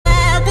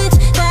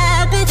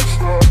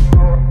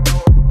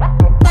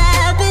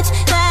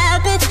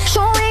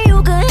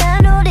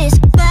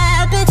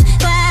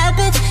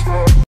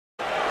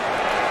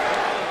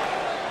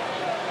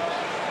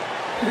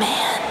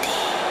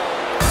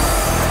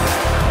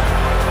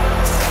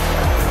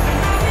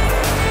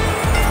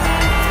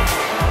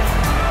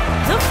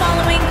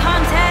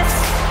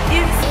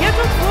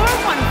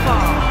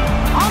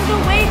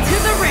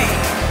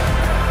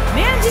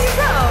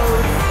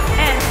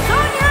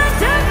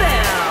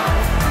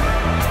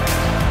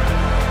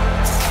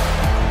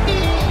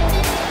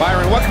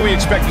Byron, what can we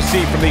expect to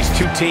see from these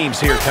two teams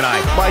here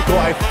tonight? Michael,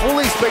 I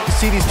fully expect to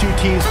see these two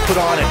teams put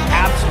on an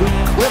absolute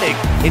clinic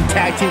in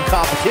tag team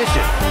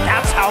competition.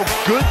 That's how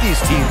good these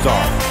teams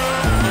are.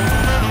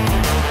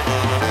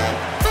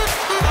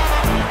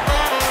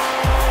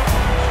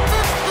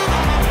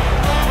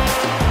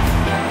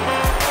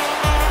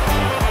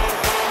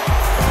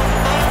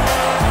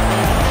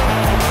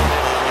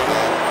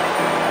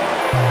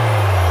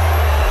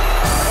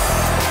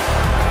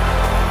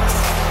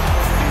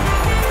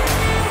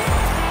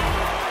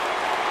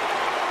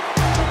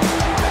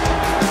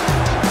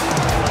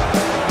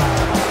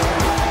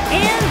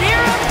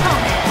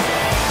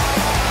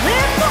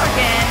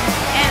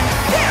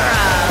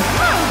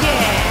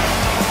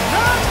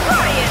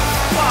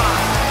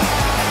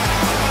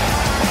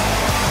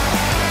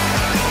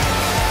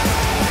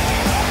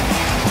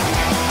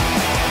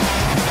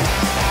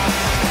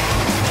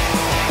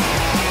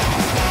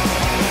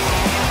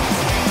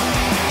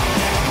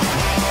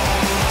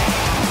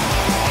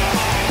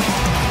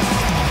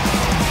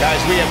 Guys,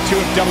 we have two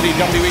of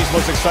WWE's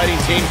most exciting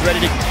teams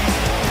ready to...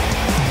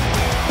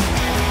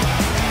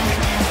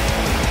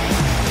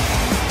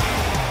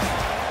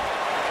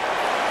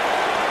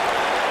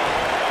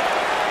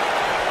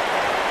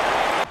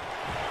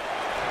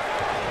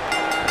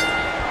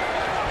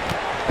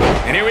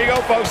 And here we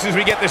go, folks, as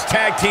we get this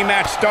tag team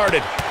match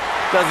started.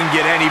 Doesn't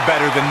get any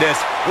better than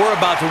this. We're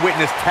about to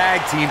witness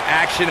tag team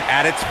action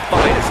at its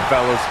finest,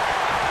 fellas.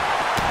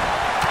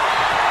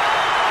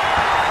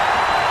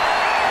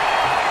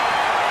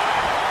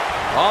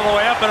 All the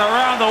way up and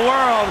around the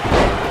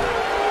world.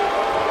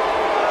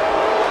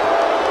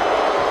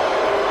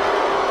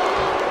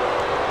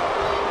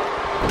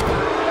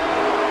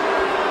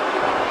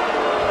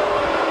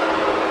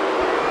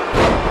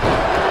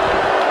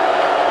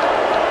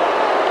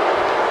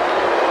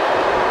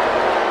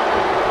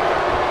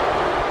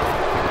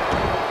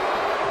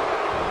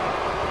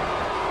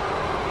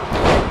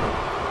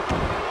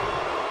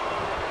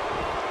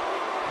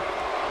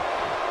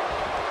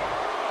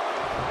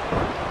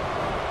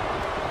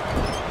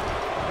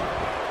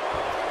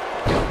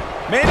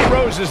 Mandy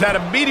Rose has had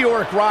a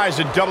meteoric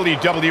rise in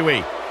WWE.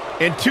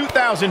 In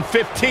 2015,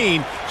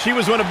 she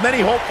was one of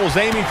many hopefuls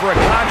aiming for a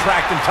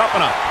contract in Tough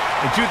Enough.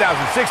 In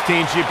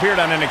 2016, she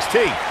appeared on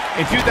NXT.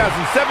 In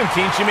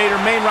 2017, she made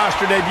her main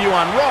roster debut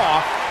on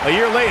Raw. A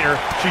year later,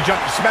 she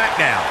jumped to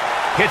Smackdown.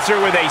 Hits her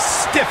with a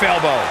stiff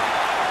elbow.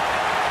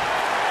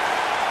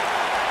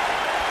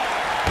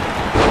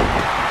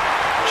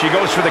 She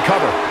goes for the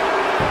cover.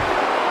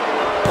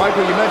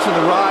 Michael, you mentioned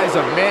the rise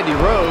of Mandy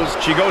Rose.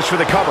 She goes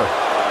for the cover.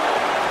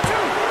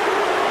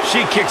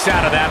 She kicks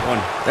out of that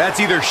one.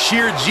 That's either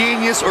sheer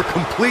genius or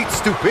complete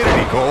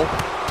stupidity, Cole.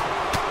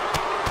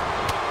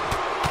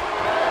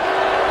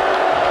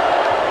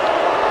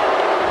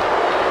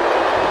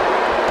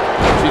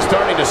 She's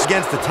starting to...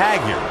 Against the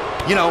tag here.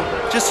 You know,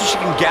 just so she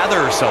can gather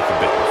herself a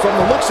bit. From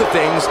the looks of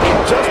things, it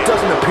just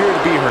doesn't appear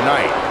to be her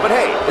night. But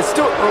hey, it's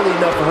still early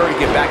enough for her to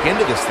get back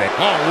into this thing.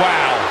 Oh,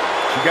 wow.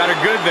 She got her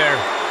good there.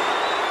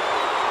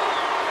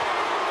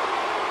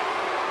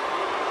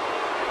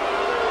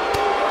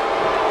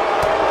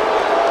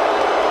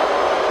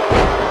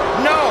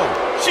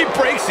 She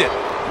breaks it.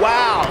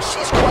 Wow,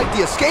 she's quite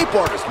the escape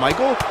artist,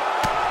 Michael.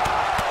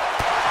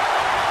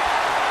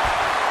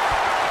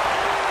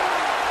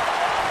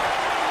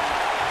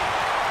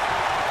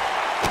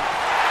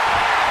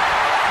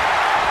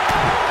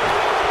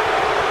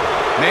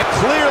 Man,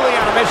 clearly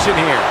on a mission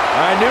here.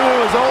 I knew it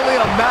was only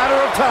a matter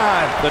of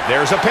time. But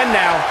there's a pin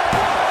now.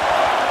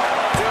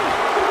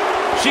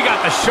 She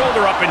got the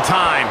shoulder up in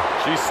time.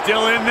 She's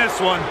still in this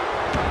one.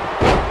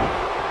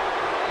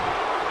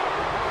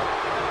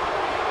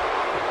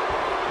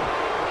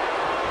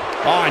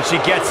 Oh, and she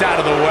gets out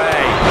of the way.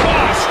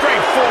 Oh,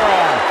 straight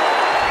forearm.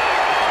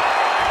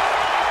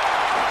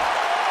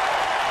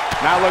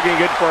 Not looking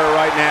good for her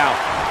right now.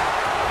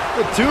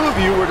 The two of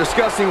you were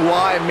discussing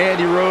why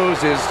Mandy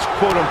Rose is,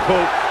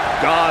 quote-unquote,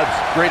 God's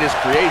greatest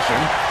creation.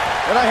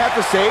 And I have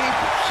to say,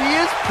 she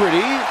is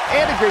pretty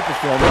and a great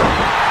performer.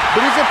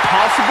 But is it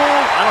possible,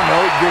 I don't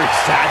know, you're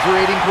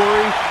exaggerating,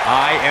 Corey?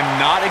 I am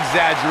not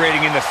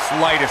exaggerating in the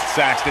slightest,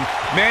 Saxton.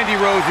 Mandy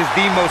Rose is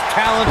the most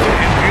talented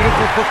and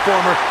beautiful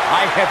performer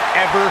I have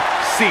ever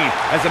seen.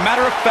 As a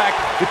matter of fact,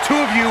 the two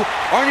of you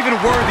aren't even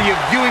worthy of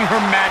viewing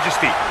her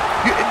majesty.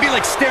 It'd be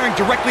like staring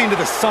directly into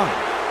the sun.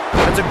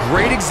 That's a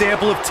great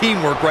example of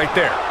teamwork right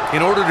there.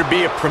 In order to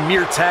be a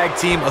premier tag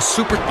team, a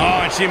super...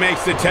 Oh, and she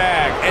makes the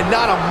tag. And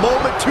not a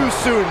moment too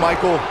soon,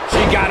 Michael.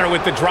 She got her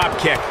with the drop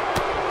kick.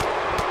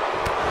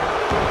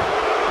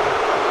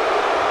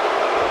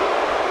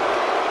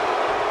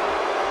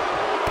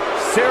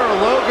 Sarah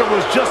Logan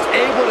was just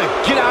able to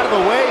get out of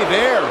the way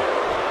there.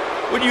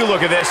 Would you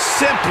look at this?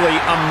 Simply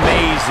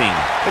amazing.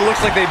 It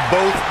looks like they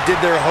both did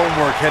their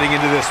homework heading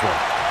into this one.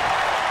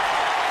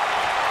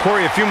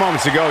 Corey, a few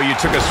moments ago, you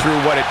took us through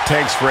what it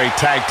takes for a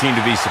tag team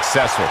to be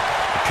successful.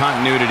 The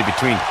continuity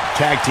between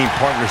tag team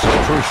partners is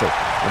crucial.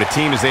 When a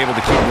team is able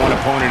to keep one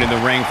opponent in the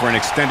ring for an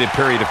extended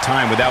period of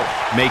time without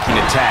making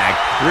a tag,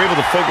 they're able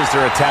to focus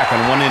their attack on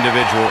one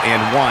individual and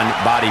one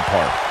body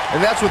part.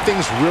 And that's when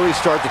things really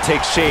start to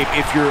take shape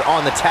if you're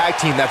on the tag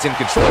team that's in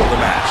control of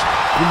the match.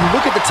 When you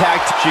look at the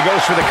tag team, she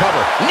goes for the cover.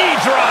 Knee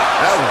drop!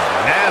 That was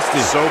nasty.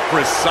 So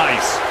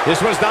precise.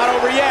 This one's not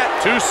over yet.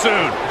 Too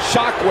soon.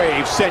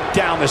 Shockwave sent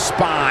down the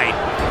spine.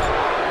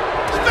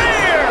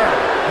 Spear!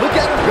 Look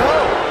at her go.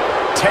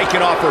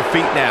 Taken off her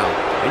feet now.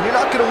 And you're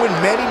not going to win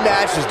many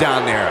matches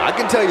down there, I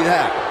can tell you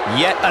that.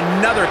 Yet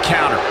another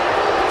counter.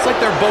 It's like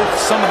they're both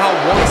somehow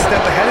one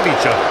step ahead of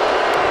each other.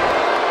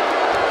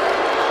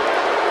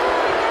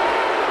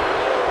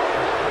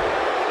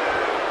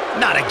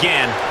 Not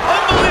again.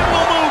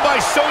 Unbelievable move by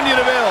Sonya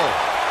Deville.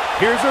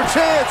 Here's her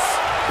chance.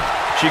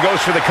 She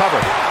goes for the cover.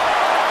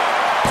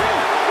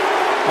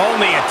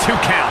 Only a 2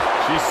 count.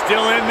 She's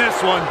still in this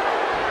one.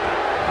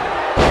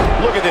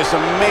 Look at this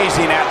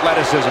amazing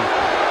athleticism.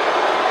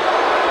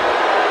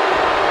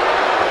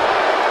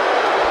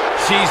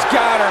 She's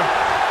got her.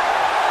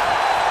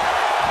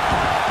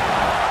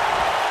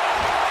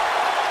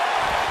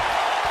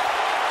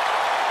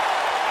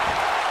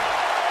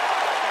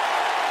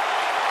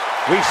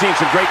 We've seen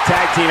some great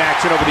tag team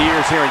action over the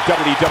years here in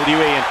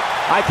WWE, and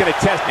I can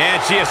attest.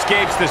 And she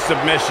escapes the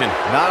submission.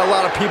 Not a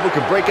lot of people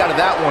can break out of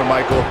that one,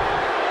 Michael.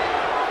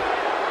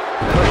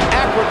 Her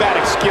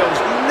acrobatic skills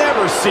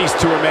never cease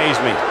to amaze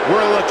me.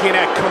 We're looking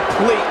at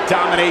complete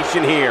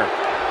domination here.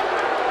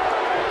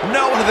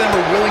 No one of them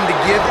are willing to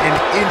give an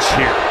inch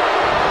here.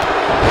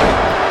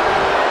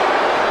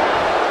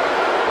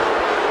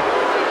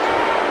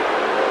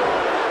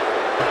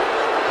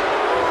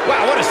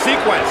 Wow, what a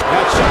sequence.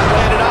 That shot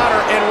landed on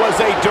her and was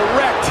a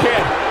direct hit.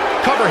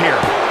 Cover here.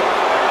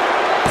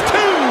 2!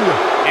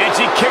 And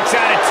she kicks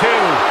out at 2.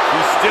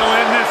 She's still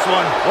in this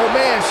one. Oh,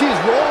 man, she's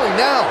rolling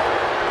now.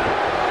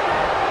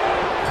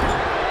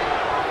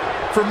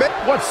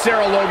 What's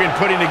Sarah Logan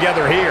putting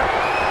together here?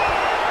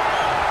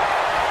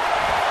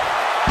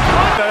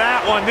 After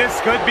that one,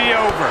 this could be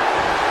over.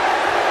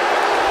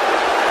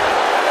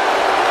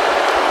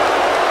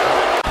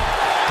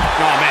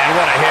 Oh, man,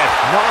 what a hit.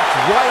 Knocked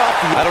right off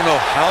the... I don't know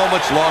how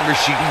much longer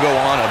she can go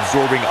on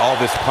absorbing all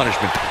this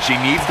punishment. She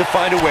needs to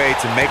find a way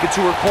to make it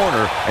to her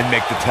corner and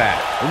make the tag.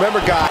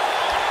 Remember, guys.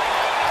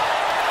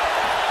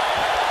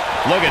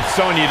 Look at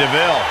Sonya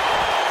Deville.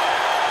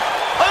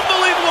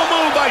 Unbelievable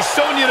move by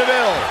Sonya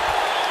Deville.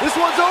 This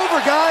one's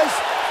over, guys.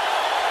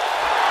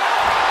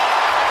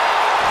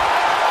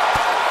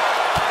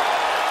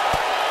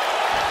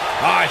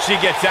 Ah, she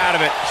gets out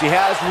of it. She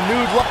has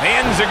renewed life.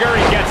 And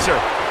Zaguri gets her.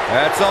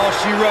 That's all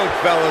she wrote,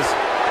 fellas.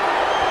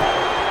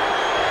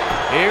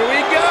 Here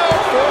we go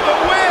for the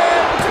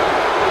win.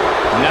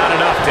 Not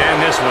enough to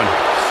end this one.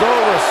 So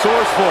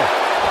resourceful.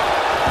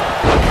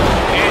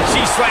 And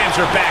she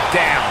slams her back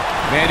down.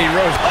 Mandy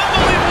Rose.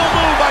 Unbelievable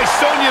move by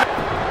Sonya.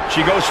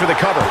 She goes for the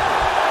cover.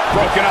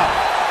 Broken up.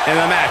 And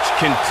the match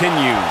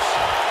continues.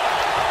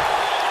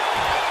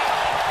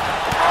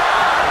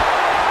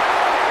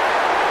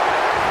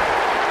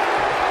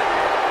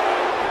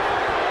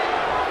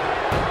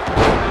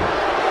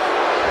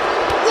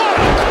 What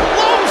a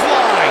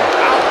clothesline!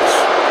 Ouch!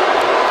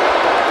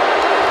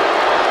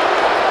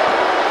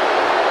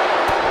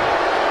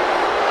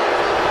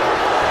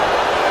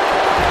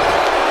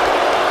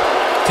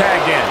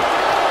 Tag in.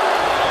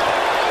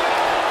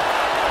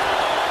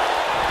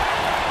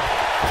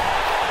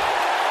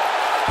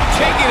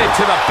 Taking it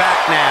to the back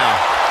now.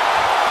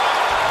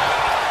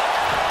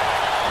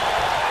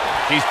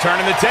 He's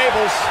turning the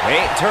tables.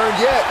 Ain't turned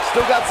yet.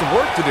 Still got some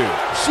work to do.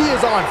 She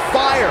is on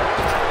fire.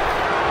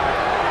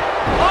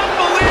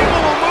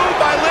 Unbelievable move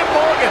by Liv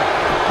Morgan.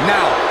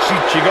 Now,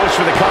 she goes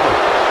for the cover.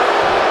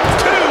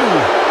 2,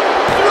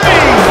 3.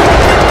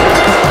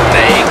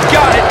 They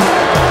got it.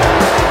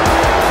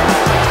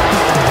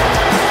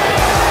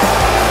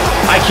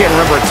 I can't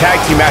remember a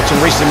tag team match in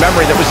recent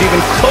memory that was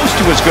even close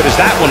to as good as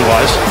that one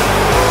was.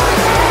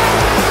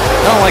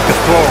 I don't like to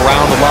throw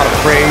around a lot of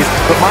praise,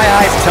 but my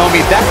eyes tell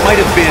me that might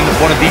have been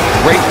one of the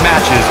great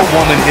matches. A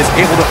woman is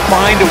able to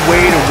find a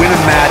way to win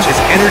a match as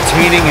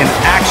entertaining and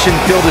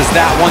action-filled as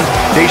that one.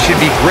 They should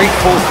be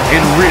grateful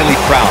and really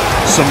proud.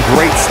 Some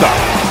great stuff.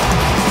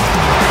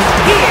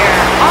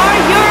 Here are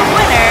your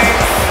winners,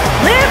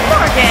 Liv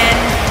Morgan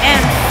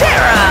and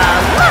Sarah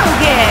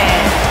Logan,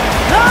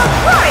 the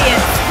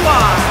Riott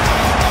Squad.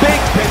 Big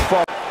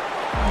pinfall.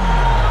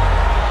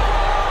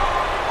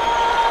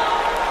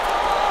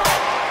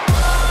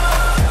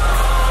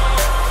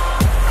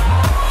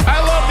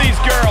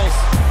 Girls.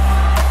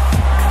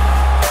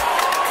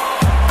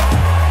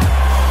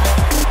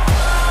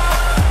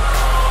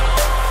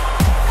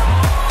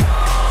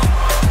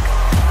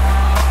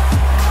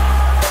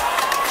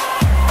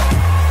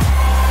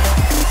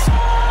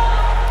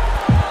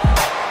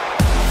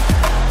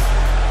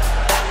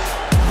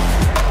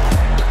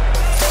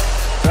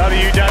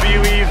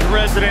 WWE's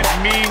resident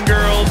mean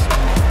girls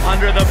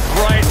under the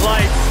bright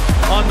lights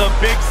on the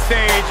big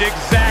stage,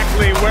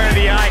 exactly where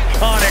the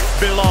Iiconics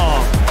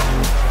belong.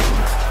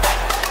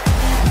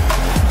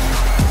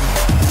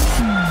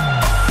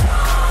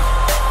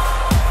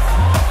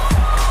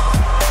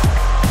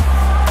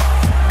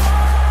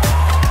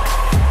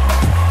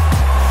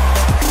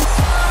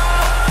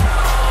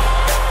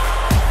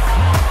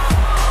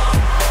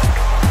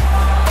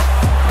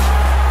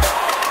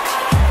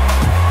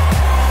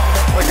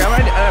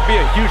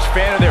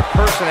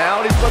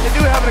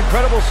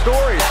 incredible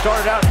story.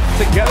 Started out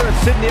together in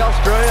Sydney,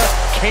 Australia,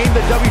 came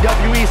to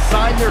WWE,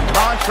 signed their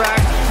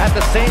contracts at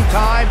the same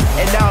time,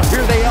 and now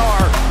here they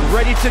are,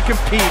 ready to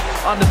compete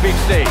on the big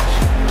stage.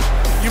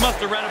 You must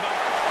have read about...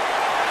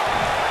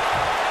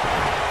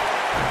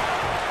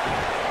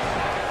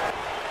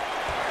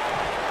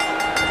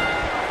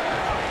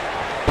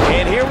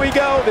 And here we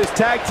go. This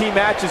tag team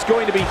match is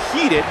going to be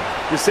heated,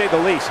 to say the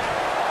least.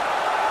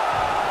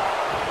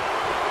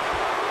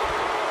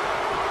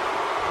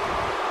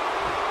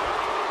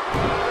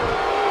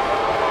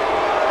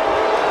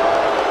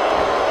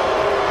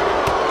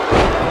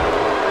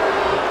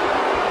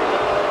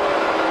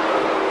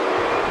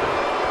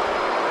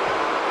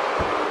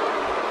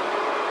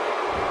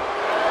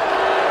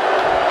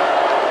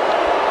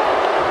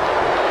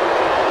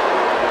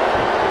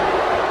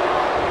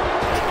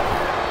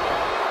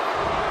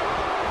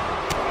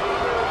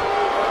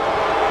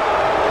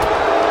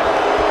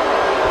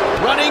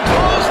 Running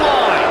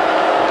clothesline.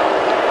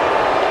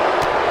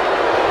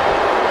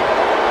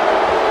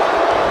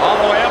 all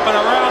the way up and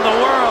around the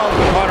world.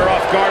 Caught her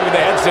off guard with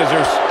the head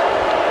scissors.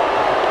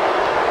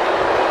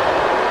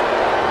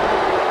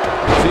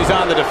 She's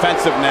on the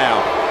defensive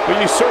now,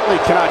 but you certainly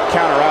cannot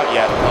count her out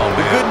yet.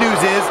 The good news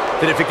is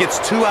that if it gets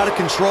too out of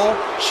control,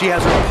 she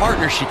has her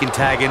partner she can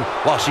tag in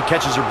while she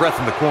catches her breath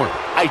in the corner.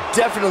 I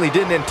definitely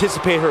didn't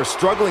anticipate her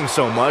struggling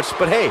so much,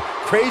 but hey,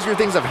 crazier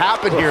things have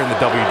happened here in the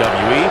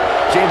WWE.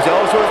 James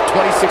Ellsworth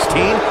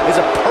 2016 is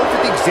a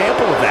perfect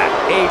example of that.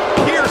 A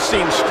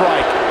piercing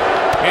strike.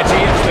 And she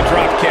hits the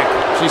drop kick.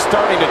 She's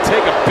starting to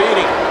take a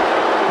beating.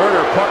 Her and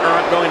her partner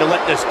aren't going to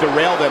let this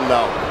derail them,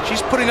 though.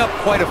 She's putting up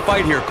quite a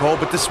fight here, Cole,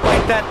 but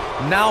despite that,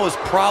 now is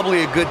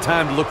probably a good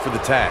time to look for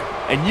the tag.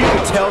 And you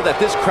can tell that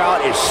this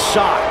crowd is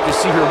shocked to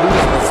see her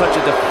lose in such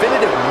a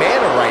definitive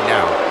manner right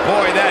now.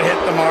 Boy, that hit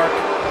the mark.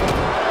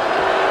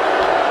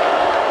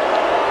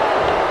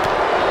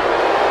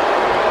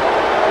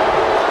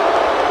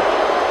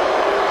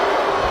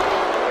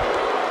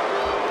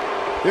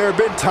 There have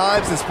been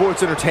times in sports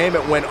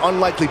entertainment when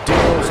unlikely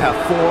duos have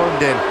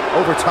formed, and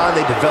over time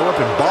they develop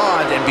and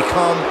bond and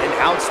become an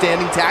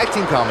outstanding tag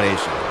team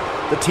combination.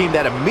 The team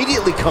that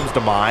immediately comes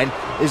to mind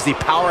is the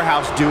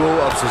powerhouse duo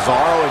of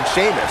Cesaro and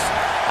Sheamus.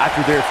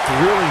 After their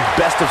thrilling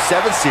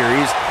best-of-7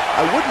 series,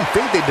 I wouldn't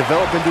think they'd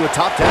develop into a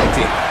top tag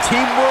team.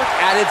 Teamwork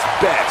at its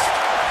best.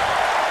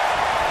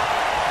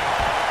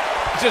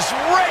 Just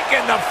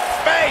raking the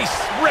face,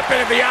 ripping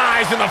at the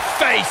eyes and the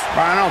face.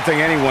 I don't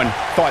think anyone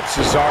thought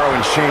Cesaro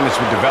and Sheamus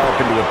would develop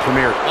into a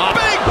premier.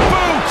 Big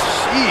boots!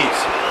 Jeez,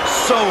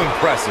 so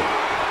impressive.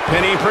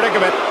 Pinning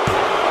predicament.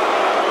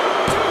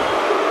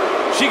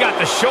 She got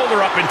the shoulder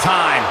up in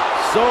time.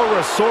 So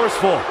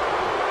resourceful.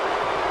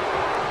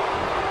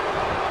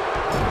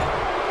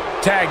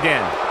 Tagged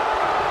in.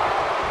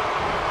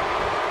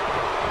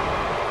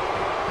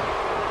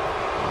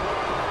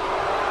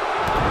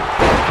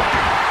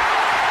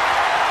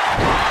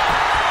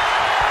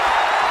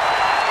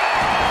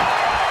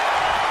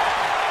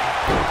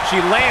 She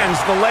lands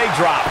the leg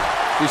drop.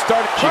 She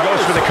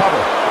goes for the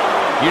cover.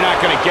 You're not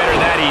going to get her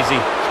that easy.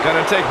 It's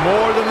going to take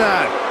more than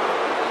that.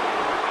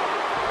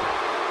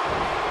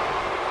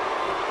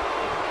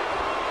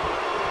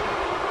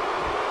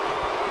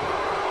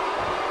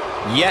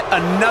 Yet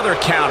another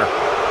counter.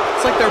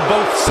 It's like they're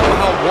both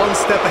somehow one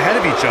step ahead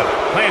of each other.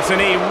 Plants a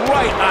knee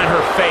right on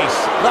her face.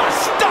 The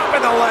stop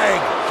in the leg.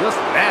 Just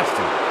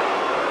nasty.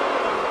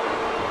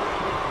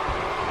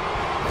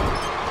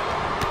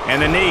 And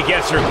the knee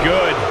gets her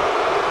good.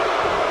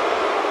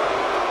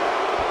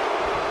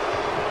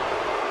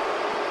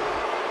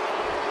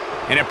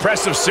 An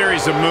impressive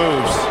series of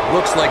moves.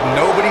 Looks like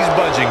nobody's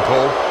budging,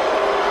 Cole.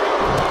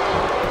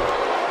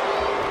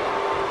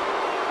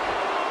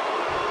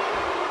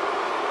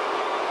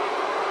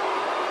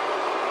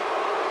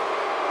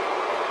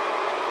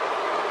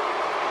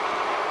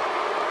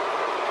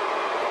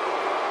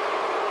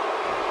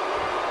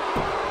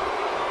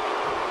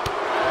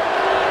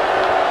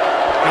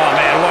 Oh,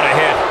 man, what a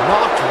hit.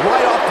 Knocked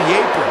right off the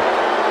apron.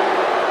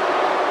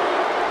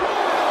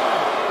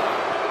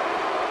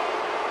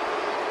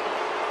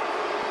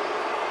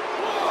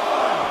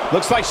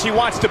 Looks like she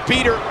wants to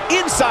beat her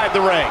inside the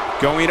ring.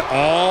 Going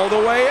all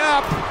the way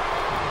up.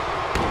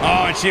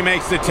 Oh, and she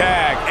makes the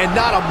tag. And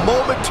not a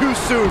moment too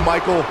soon,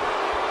 Michael.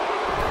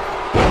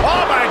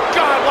 Oh, my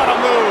God, what a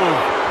move.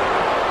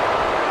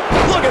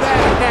 Look at that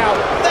now.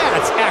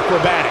 That's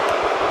acrobatic.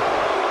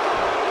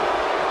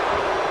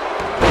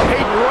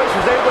 Peyton Royce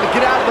was able to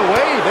get out of the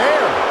way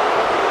there.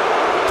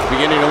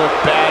 Beginning to look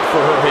bad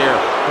for her here.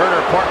 Her and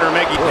her partner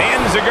making...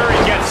 And Zaguri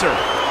gets her.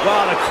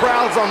 Wow, the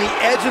crowd's on the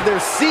edge of their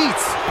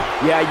seats.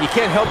 Yeah, you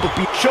can't help but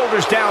be...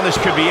 Shoulders down, this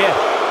could be it.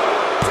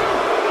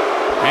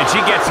 And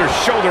she gets her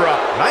shoulder up.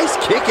 Nice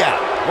kick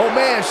out. Oh,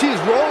 man, she's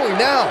rolling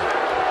now.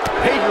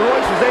 Peyton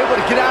Royce was able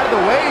to get out of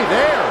the way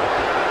there.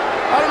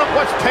 I don't know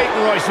what's Peyton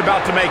Royce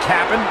about to make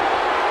happen.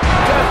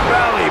 Death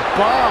Valley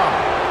bomb.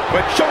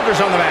 But shoulders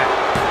on the mat.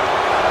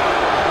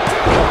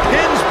 The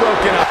pin's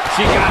broken up.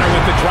 She got her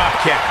with the drop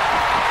kick.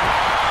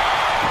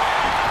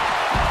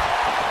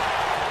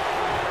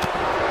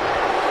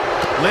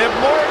 Liv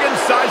Morgan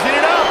sizing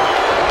it up.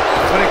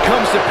 When it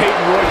comes to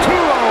Peyton Royce,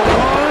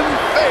 2-on-1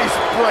 face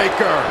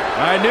breaker.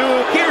 I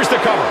knew. Here's the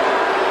cover.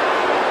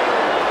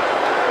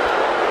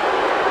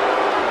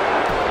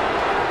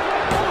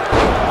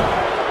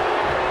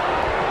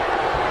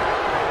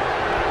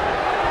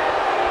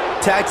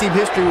 Tag team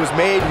history was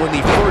made when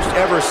the first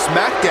ever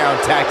Smackdown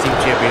tag team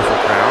champions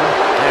were crowned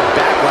at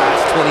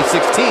Backlash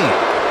 2016.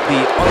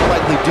 The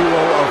unlikely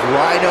duo of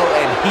Rhino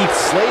and Heath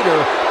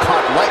Slater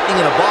caught lightning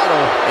in a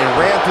bottle and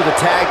ran through the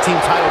tag team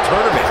title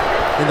tournament.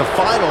 In the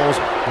finals,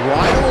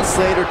 Rhino and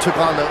Slater took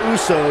on the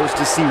Usos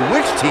to see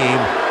which team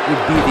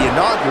would be the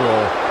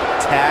inaugural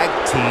tag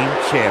team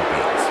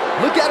champions.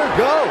 Look at her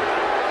go!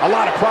 A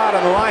lot of pride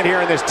on the line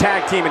here in this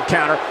tag team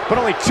encounter, but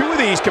only two of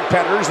these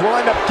competitors will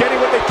end up getting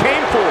what they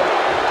came for.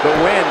 The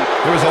win.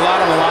 There was a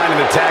lot on the line in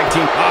the tag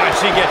team. Oh,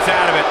 she gets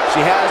out of it. She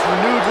has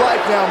renewed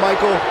life now,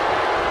 Michael.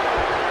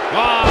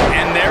 Oh,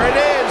 and there it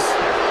is.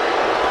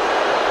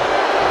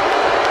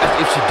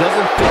 If she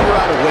doesn't figure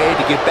out a way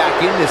to get back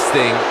in this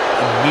thing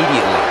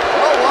immediately.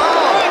 Oh,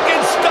 wow.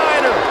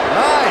 Frankensteiner.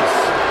 Nice.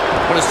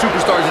 When a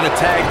superstar is in a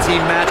tag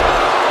team match,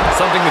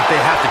 something that they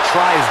have to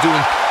try is doing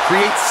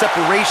create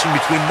separation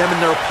between them and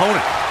their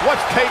opponent.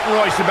 What's Peyton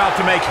Royce about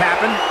to make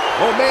happen?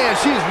 Oh, man,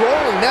 she's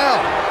rolling now.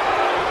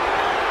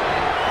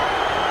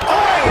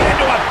 Oh,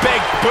 into a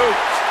big boot.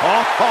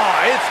 Oh,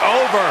 it's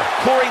over.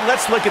 Corey,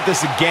 let's look at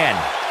this again.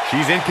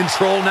 She's in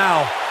control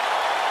now.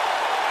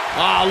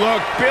 Ah,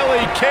 look,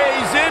 Billie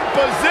Kay's in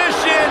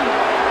position.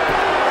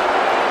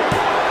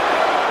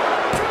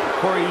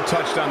 Corey, you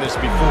touched on this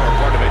before,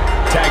 part of a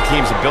tag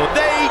team's ability.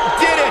 They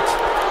did it!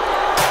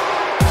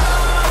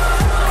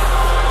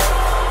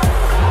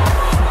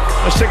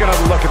 Let's take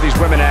another look at these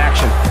women in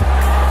action.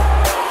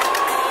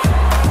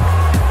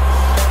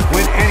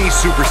 When any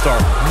superstar,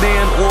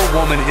 man or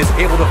woman, is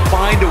able to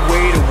find a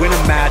way to win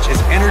a match as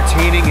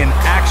entertaining and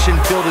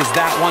action-filled as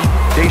that one,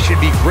 they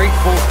should be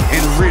grateful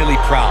and really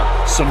proud.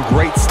 Some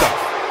great stuff.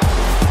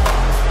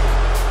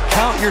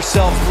 Count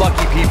yourselves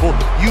lucky, people.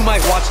 You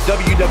might watch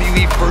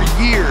WWE for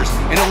years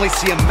and only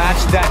see a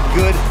match that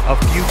good a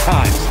few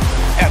times.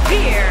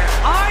 Here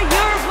are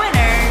your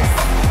winners,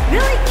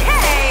 Billie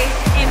Kay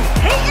and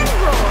Peyton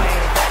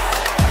Royce,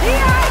 the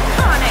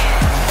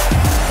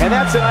Iconics. And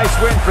that's a nice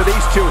win for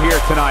these two here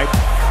tonight.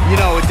 You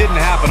know, it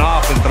didn't happen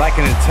often, but I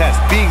can attest,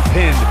 being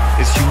pinned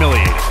is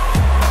humiliating.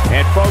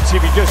 And folks,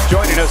 if you're just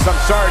joining us, I'm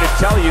sorry to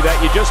tell you that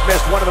you just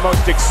missed one of the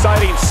most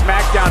exciting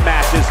Smackdown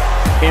matches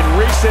in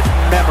recent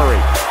memory.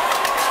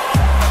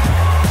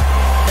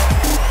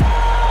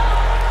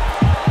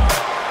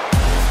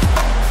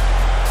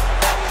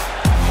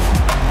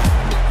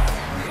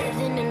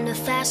 Living in the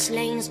fast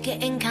lane's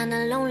getting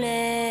kinda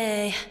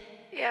lonely.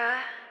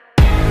 Yeah.